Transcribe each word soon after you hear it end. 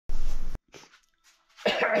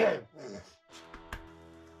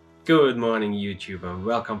Good morning YouTube and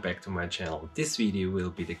welcome back to my channel. This video will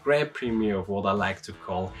be the grand premiere of what I like to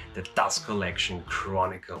call the Dust Collection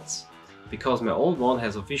Chronicles, because my old one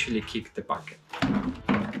has officially kicked the bucket.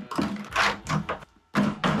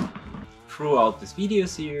 Throughout this video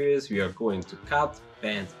series we are going to cut,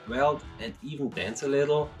 bend, weld and even dance a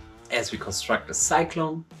little as we construct a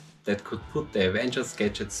cyclone that could put the Avengers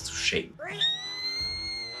gadgets to shame.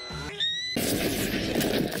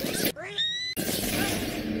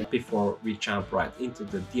 Before we jump right into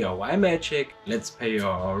the DIY magic, let's pay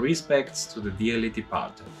our respects to the dearly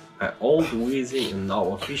departed, my old wheezy and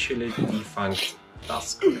now officially defunct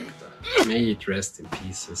dust collector. May it rest in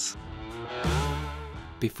pieces.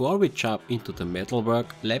 Before we jump into the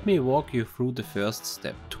metalwork, let me walk you through the first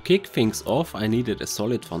step. To kick things off, I needed a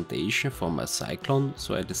solid foundation for my cyclone,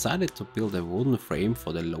 so I decided to build a wooden frame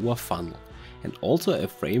for the lower funnel and also a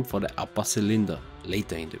frame for the upper cylinder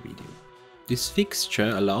later in the video. This fixture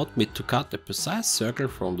allowed me to cut a precise circle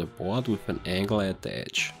from the board with an angle at the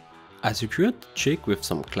edge. I secured the jig with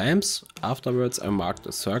some clamps. Afterwards I marked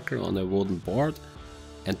a circle on a wooden board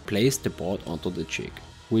and placed the board onto the jig,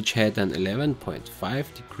 which had an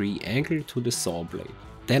 11.5 degree angle to the saw blade.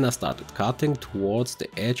 Then I started cutting towards the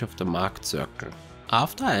edge of the marked circle.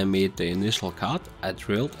 After I made the initial cut, I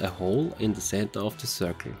drilled a hole in the center of the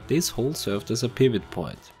circle. This hole served as a pivot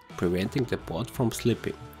point, preventing the board from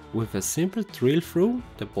slipping. With a simple drill through,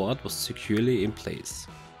 the board was securely in place.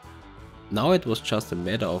 Now it was just a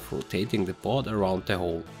matter of rotating the board around the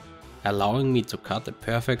hole, allowing me to cut a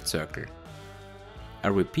perfect circle. I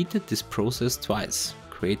repeated this process twice,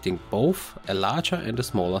 creating both a larger and a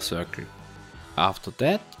smaller circle. After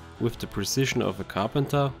that, with the precision of a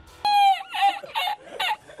carpenter,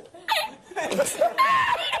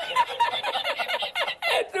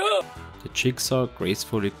 the jigsaw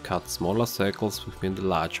gracefully cut smaller circles within the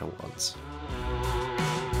larger ones.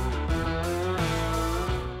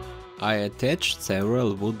 I attached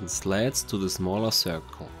several wooden slats to the smaller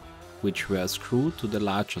circle, which were screwed to the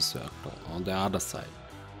larger circle on the other side.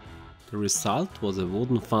 The result was a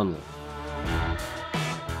wooden funnel.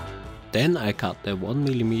 Then I cut a 1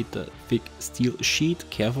 mm thick steel sheet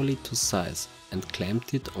carefully to size and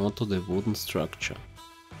clamped it onto the wooden structure.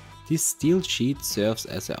 This steel sheet serves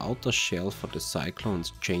as an outer shell for the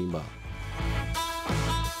cyclone's chamber.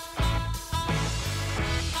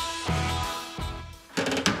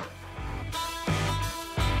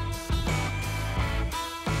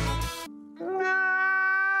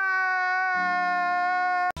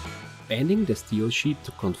 Bending the steel sheet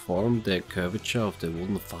to conform the curvature of the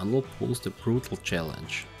wooden funnel posed a brutal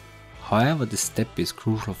challenge. However, this step is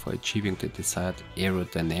crucial for achieving the desired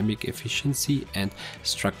aerodynamic efficiency and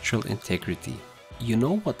structural integrity. You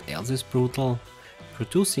know what else is brutal?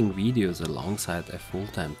 Producing videos alongside a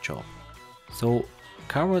full-time job. So,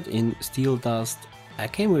 covered in steel dust, I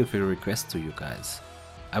came with a request to you guys.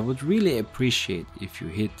 I would really appreciate if you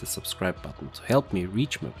hit the subscribe button to help me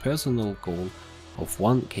reach my personal goal of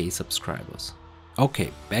 1K subscribers.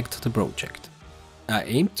 Okay, back to the project. I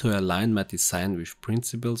aim to align my design with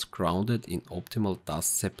principles grounded in optimal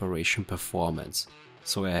dust separation performance,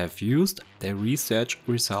 so I have used the research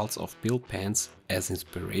results of Bill Pence as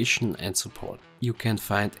inspiration and support. You can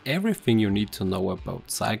find everything you need to know about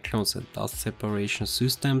cyclones and dust separation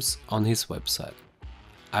systems on his website.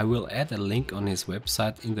 I will add a link on his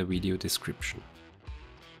website in the video description.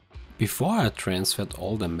 Before I transferred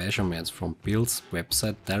all the measurements from Bill's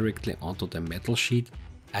website directly onto the metal sheet,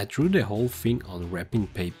 I drew the whole thing on wrapping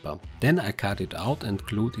paper. Then I cut it out and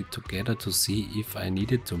glued it together to see if I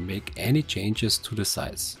needed to make any changes to the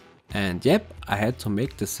size. And yep, I had to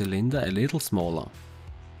make the cylinder a little smaller.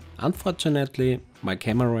 Unfortunately, my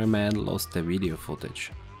cameraman lost the video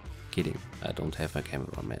footage. Kidding, I don't have a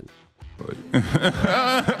cameraman.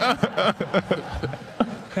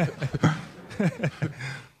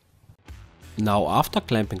 Now, after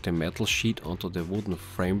clamping the metal sheet onto the wooden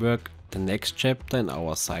framework, the next chapter in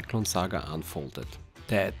our cyclone saga unfolded.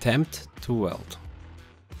 The attempt to weld.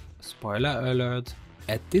 Spoiler alert,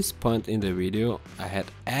 at this point in the video I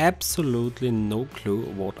had absolutely no clue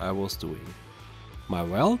what I was doing. My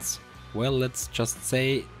welds? Well, let's just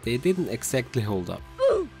say they didn't exactly hold up.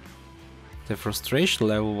 The frustration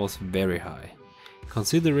level was very high,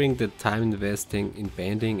 considering the time investing in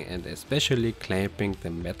bending and especially clamping the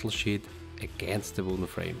metal sheet against the wooden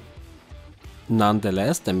frame.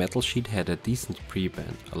 Nonetheless, the metal sheet had a decent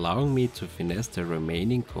pre-bend, allowing me to finesse the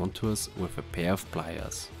remaining contours with a pair of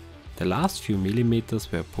pliers. The last few millimeters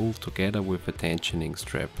were pulled together with a tensioning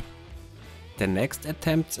strap. The next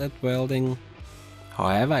attempts at welding,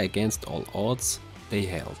 however, against all odds, they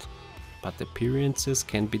held. but appearances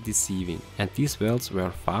can be deceiving, and these welds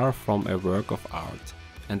were far from a work of art.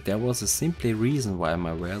 And there was a simple reason why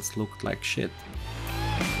my welds looked like shit.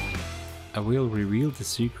 I will reveal the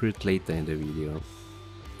secret later in the video.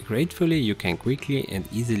 Gratefully, you can quickly and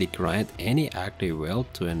easily grind any ugly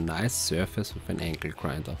weld to a nice surface with an angle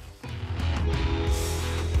grinder.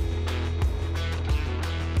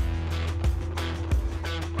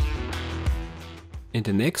 In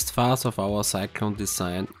the next phase of our Cyclone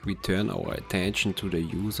design, we turn our attention to the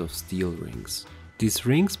use of steel rings. These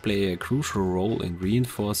rings play a crucial role in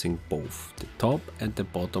reinforcing both the top and the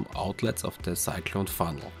bottom outlets of the Cyclone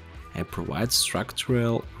funnel and provide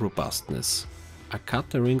structural robustness. I cut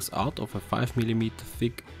the rings out of a 5mm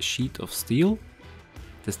thick sheet of steel.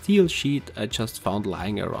 The steel sheet I just found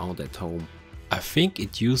lying around at home. I think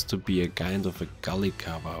it used to be a kind of a gully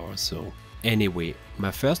cover or so. Anyway,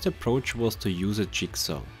 my first approach was to use a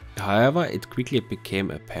jigsaw. However, it quickly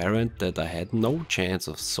became apparent that I had no chance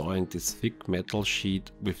of sawing this thick metal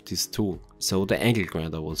sheet with this tool, so the angle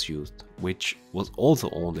grinder was used, which was also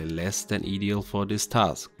only less than ideal for this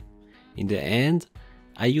task. In the end,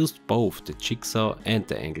 I used both the jigsaw and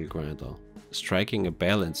the angle grinder. Striking a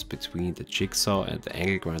balance between the jigsaw and the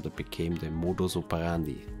angle grinder became the modus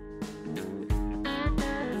operandi.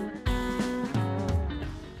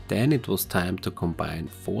 Then it was time to combine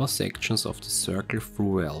 4 sections of the circle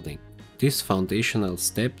through welding. This foundational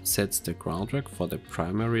step sets the groundwork for the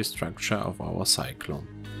primary structure of our Cyclone.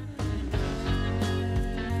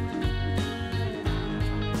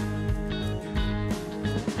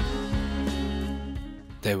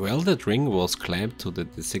 The welded ring was clamped to the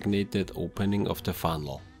designated opening of the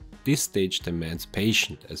funnel. This stage demands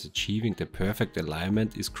patience, as achieving the perfect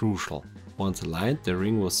alignment is crucial. Once aligned, the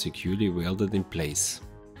ring was securely welded in place.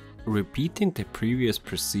 Repeating the previous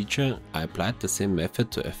procedure, I applied the same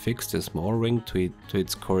method to affix the small ring to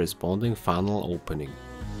its corresponding funnel opening.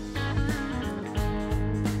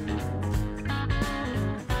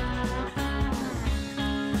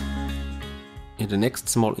 In the next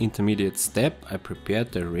small intermediate step, I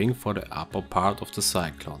prepared the ring for the upper part of the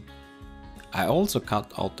Cyclone. I also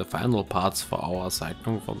cut out the final parts for our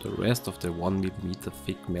Cyclone from the rest of the 1mm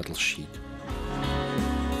thick metal sheet.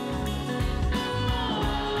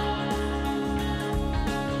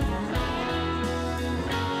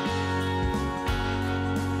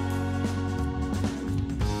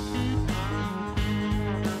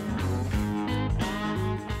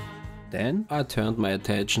 Then I turned my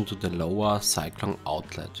attention to the lower Cyclone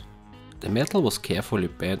outlet. The metal was carefully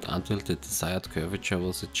bent until the desired curvature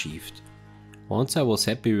was achieved. Once I was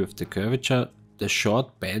happy with the curvature, the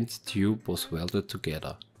short bent tube was welded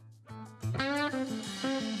together.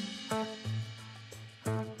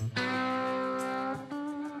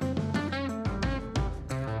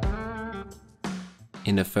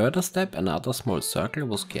 In a further step, another small circle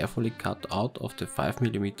was carefully cut out of the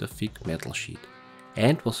 5mm thick metal sheet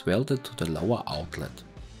and was welded to the lower outlet,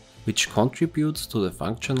 which contributes to the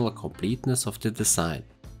functional completeness of the design.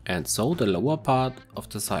 And so the lower part of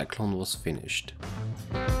the Cyclone was finished.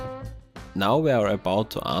 Now we are about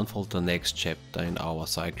to unfold the next chapter in our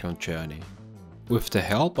Cyclone journey. With the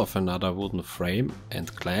help of another wooden frame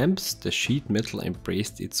and clamps, the sheet metal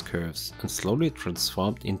embraced its curves and slowly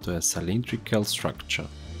transformed into a cylindrical structure.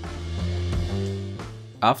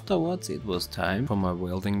 Afterwards, it was time for my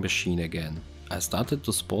welding machine again. I started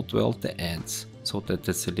to spot weld the ends, so that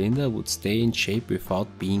the cylinder would stay in shape without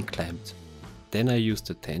being clamped. Then I used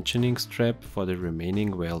the tensioning strap for the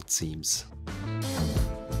remaining weld seams.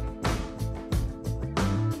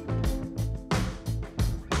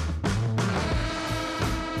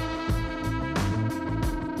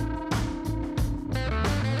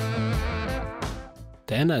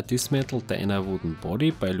 Then I dismantled the inner wooden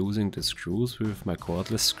body by loosening the screws with my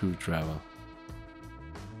cordless screwdriver.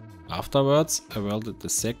 Afterwards, I welded the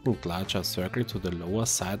second larger circle to the lower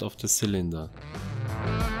side of the cylinder.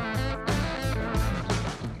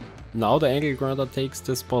 Now the angle grinder takes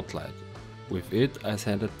the spotlight. With it, I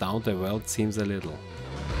sanded down the weld seams a little.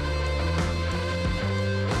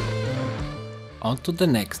 On to the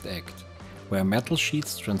next act, where metal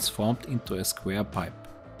sheets transformed into a square pipe.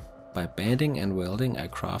 By bending and welding, I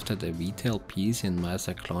crafted a V-tail piece in my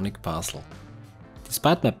cyclonic puzzle.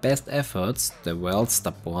 Despite my best efforts, the weld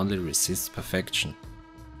stubbornly resists perfection.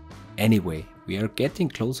 Anyway, we are getting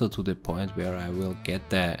closer to the point where I will get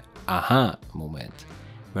the aha moment,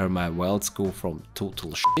 where my welds go from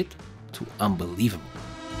total shit to unbelievable.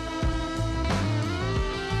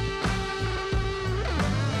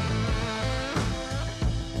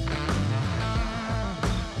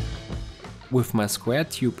 With my square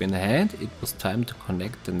tube in hand, it was time to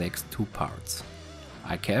connect the next two parts.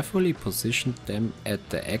 I carefully positioned them at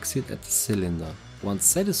the exit at the cylinder. Once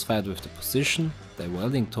satisfied with the position, the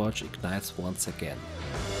welding torch ignites once again.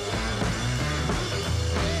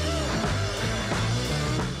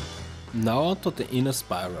 Now onto the inner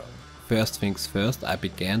spiral. First things first, I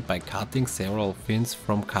began by cutting several fins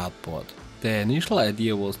from cardboard. The initial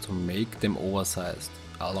idea was to make them oversized,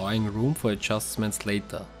 allowing room for adjustments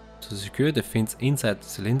later. To secure the fins inside the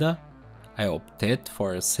cylinder, I opted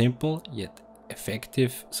for a simple yet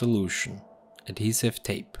effective solution: adhesive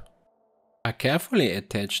tape. I carefully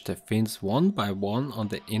attached the fins one by one on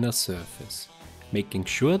the inner surface, making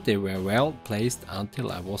sure they were well placed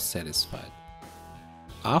until I was satisfied.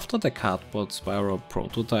 After the cardboard spiral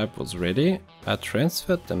prototype was ready, I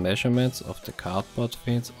transferred the measurements of the cardboard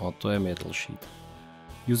fins onto a metal sheet.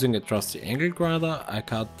 Using a trusty angle grinder, I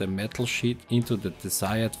cut the metal sheet into the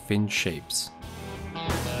desired fin shapes.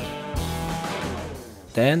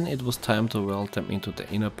 Then it was time to weld them into the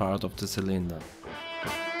inner part of the cylinder.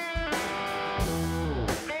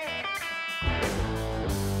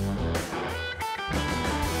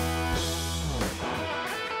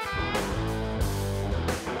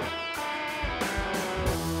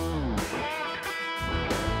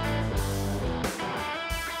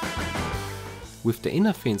 With the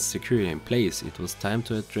inner fins securely in place, it was time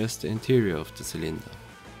to address the interior of the cylinder.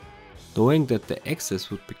 Knowing that the access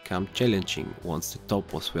would become challenging once the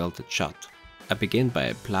top was welded shut, I began by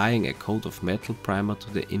applying a coat of metal primer to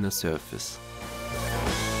the inner surface.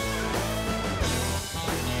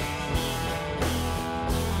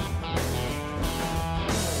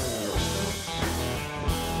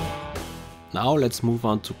 Now let's move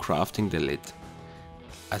on to crafting the lid.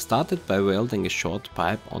 I started by welding a short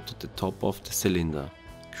pipe onto the top of the cylinder,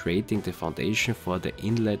 creating the foundation for the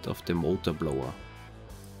inlet of the motor blower.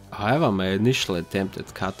 However, my initial attempt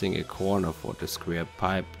at cutting a corner for the square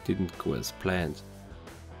pipe didn't go as planned.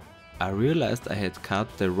 I realized I had cut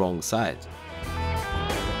the wrong side.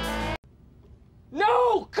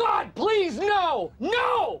 No! God, please, no!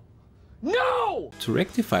 No! No! To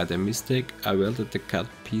rectify the mistake, I welded the cut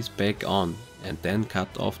piece back on and then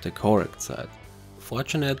cut off the correct side.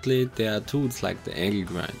 Fortunately, there are tools like the angle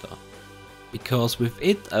grinder, because with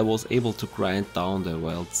it I was able to grind down the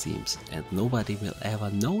weld seams and nobody will ever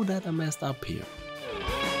know that I messed up here.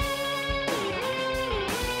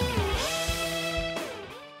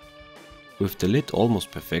 With the lid almost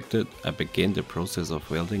perfected, I began the process of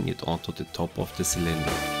welding it onto the top of the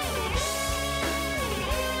cylinder.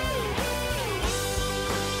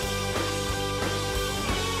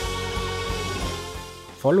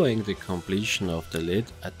 Following the completion of the lid,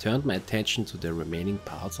 I turned my attention to the remaining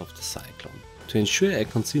parts of the CYCLONE. To ensure a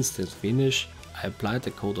consistent finish, I applied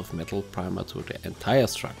a coat of metal primer to the entire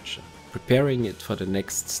structure, preparing it for the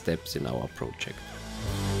next steps in our project.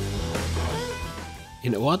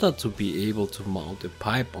 In order to be able to mount a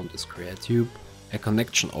pipe on the square tube, a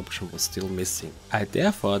connection option was still missing. I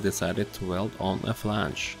therefore decided to weld on a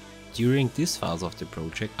flange. During this phase of the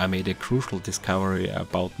project, I made a crucial discovery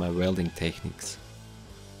about my welding techniques.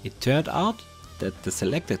 It turned out that the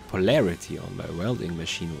selected polarity on my welding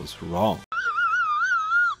machine was wrong.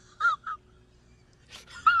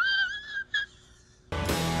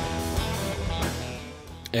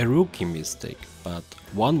 A rookie mistake, but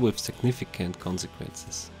one with significant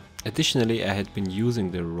consequences. Additionally, I had been using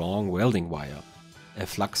the wrong welding wire, a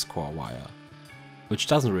flux core wire, which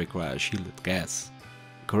doesn't require shielded gas.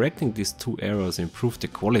 Correcting these two errors improved the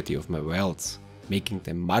quality of my welds, making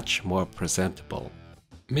them much more presentable.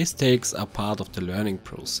 Mistakes are part of the learning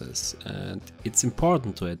process, and it's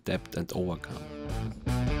important to adapt and overcome.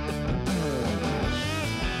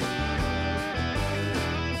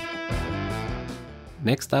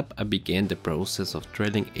 Next up, I began the process of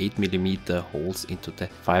drilling 8mm holes into the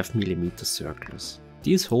 5mm circles.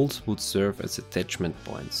 These holes would serve as attachment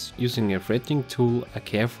points. Using a threading tool, I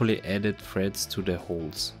carefully added threads to the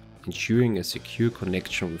holes, ensuring a secure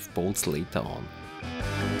connection with bolts later on.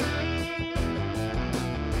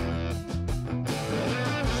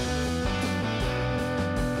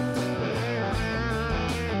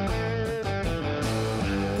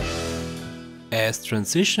 As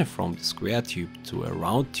transition from the square tube to a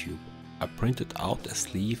round tube, I printed out a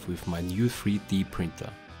sleeve with my new 3D printer.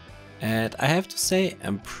 And I have to say,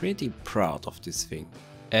 I'm pretty proud of this thing,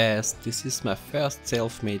 as this is my first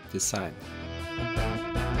self-made design.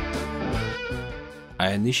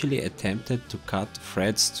 I initially attempted to cut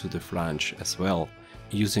threads to the flange as well,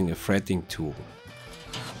 using a threading tool.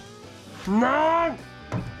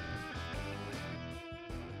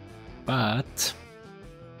 But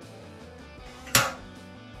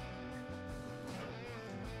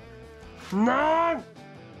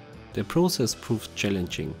The process proved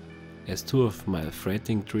challenging, as 2 of my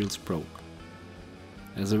threading drills broke.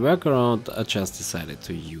 As a workaround, I just decided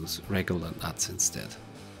to use regular nuts instead.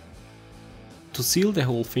 To seal the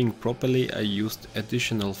whole thing properly, I used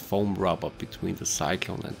additional foam rubber between the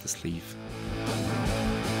CYCLONE and the sleeve.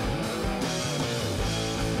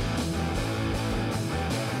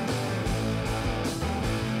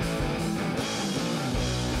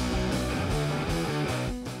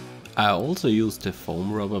 I also used the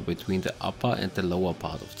foam rubber between the upper and the lower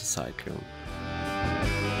part of the CYCLONE.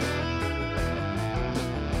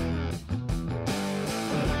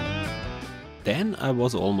 Then I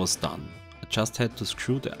was almost done. I just had to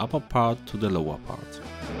screw the upper part to the lower part.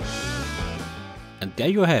 And there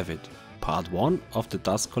you have it, part 1 of the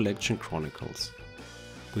Dust Collection Chronicles.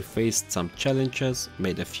 We faced some challenges,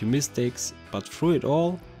 made a few mistakes, but through it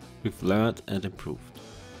all, we've learned and improved.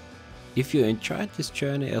 If you enjoyed this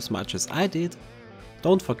journey as much as I did,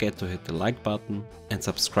 don't forget to hit the like button and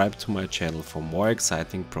subscribe to my channel for more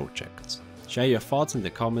exciting projects. Share your thoughts in the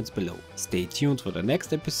comments below. Stay tuned for the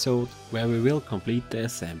next episode where we will complete the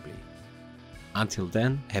assembly. Until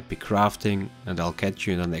then, happy crafting and I'll catch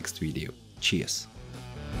you in the next video. Cheers!